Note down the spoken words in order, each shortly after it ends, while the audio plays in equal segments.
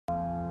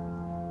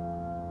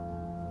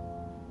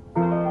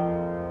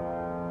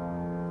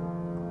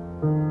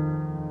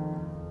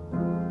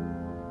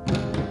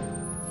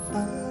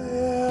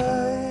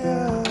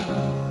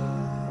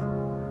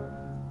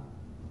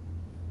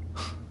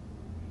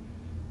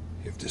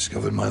You've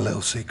discovered my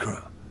little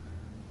secret.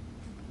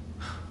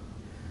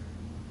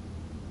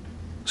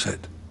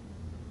 Sit.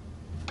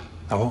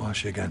 I won't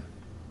ask you again.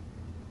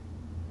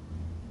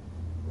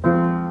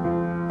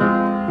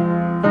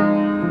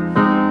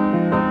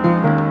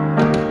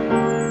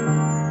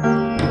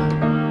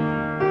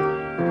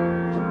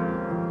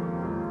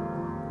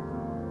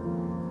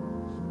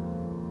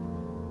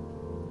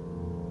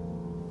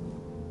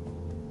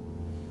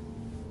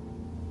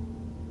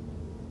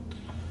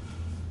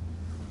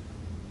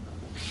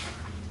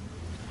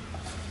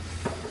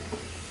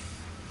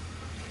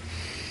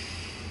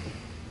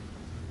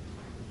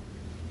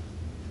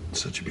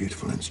 Such a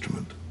beautiful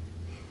instrument.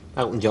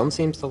 Elton John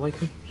seems to like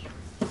them.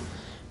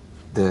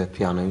 The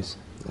pianos.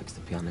 He likes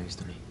the pianos,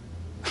 doesn't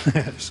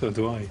he? So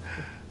do I.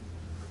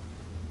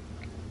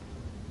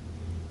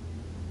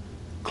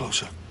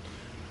 Closer.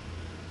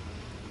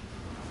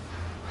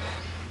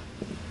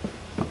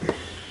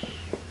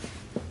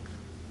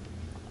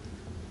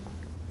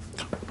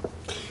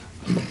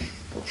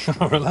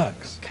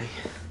 Relax. Okay.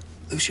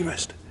 Lose your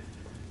wrist.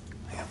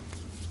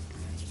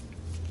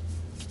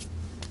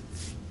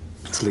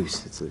 It's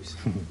loose, it's loose.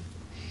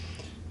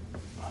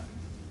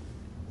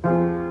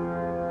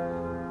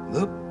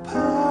 The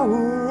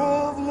power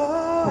of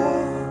love.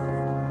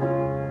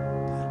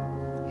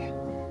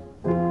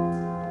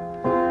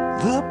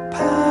 The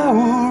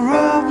power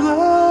of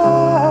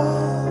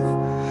love.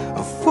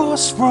 A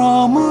force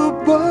from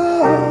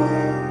above,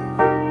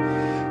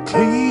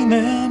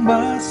 cleaning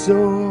my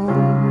soul.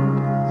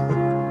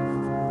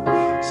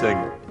 Sing.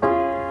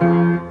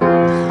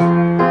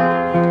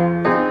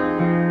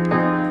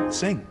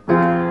 Sing.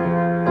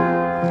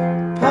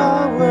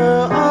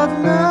 Power of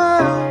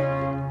love,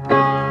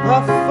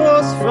 a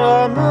force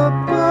from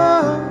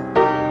above,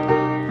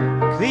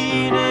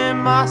 cleaning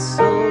my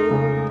soul.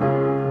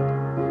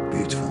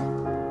 Beautiful.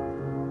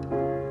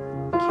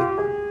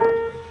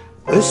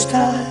 This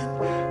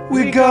time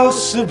we go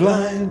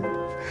sublime.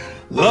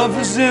 Love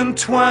is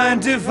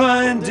entwined,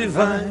 divine,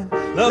 divine.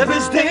 Love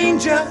is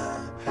danger,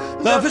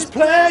 love is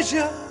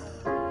pleasure.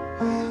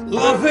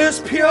 Love is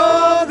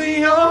pure,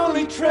 the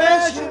only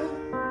treasure.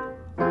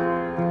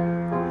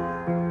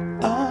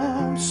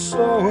 I'm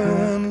so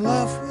in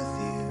love with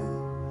you.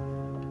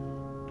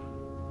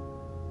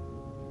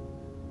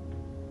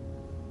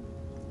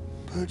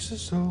 Purge the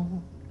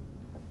soul.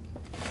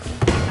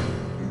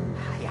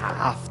 I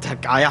have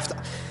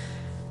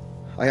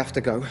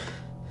to go.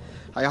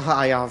 I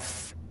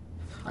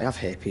have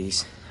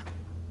herpes.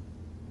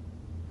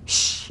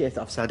 Shit,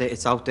 I've said it,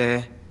 it's out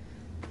there.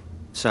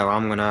 So I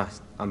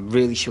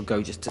really should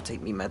go just to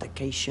take me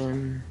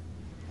medication.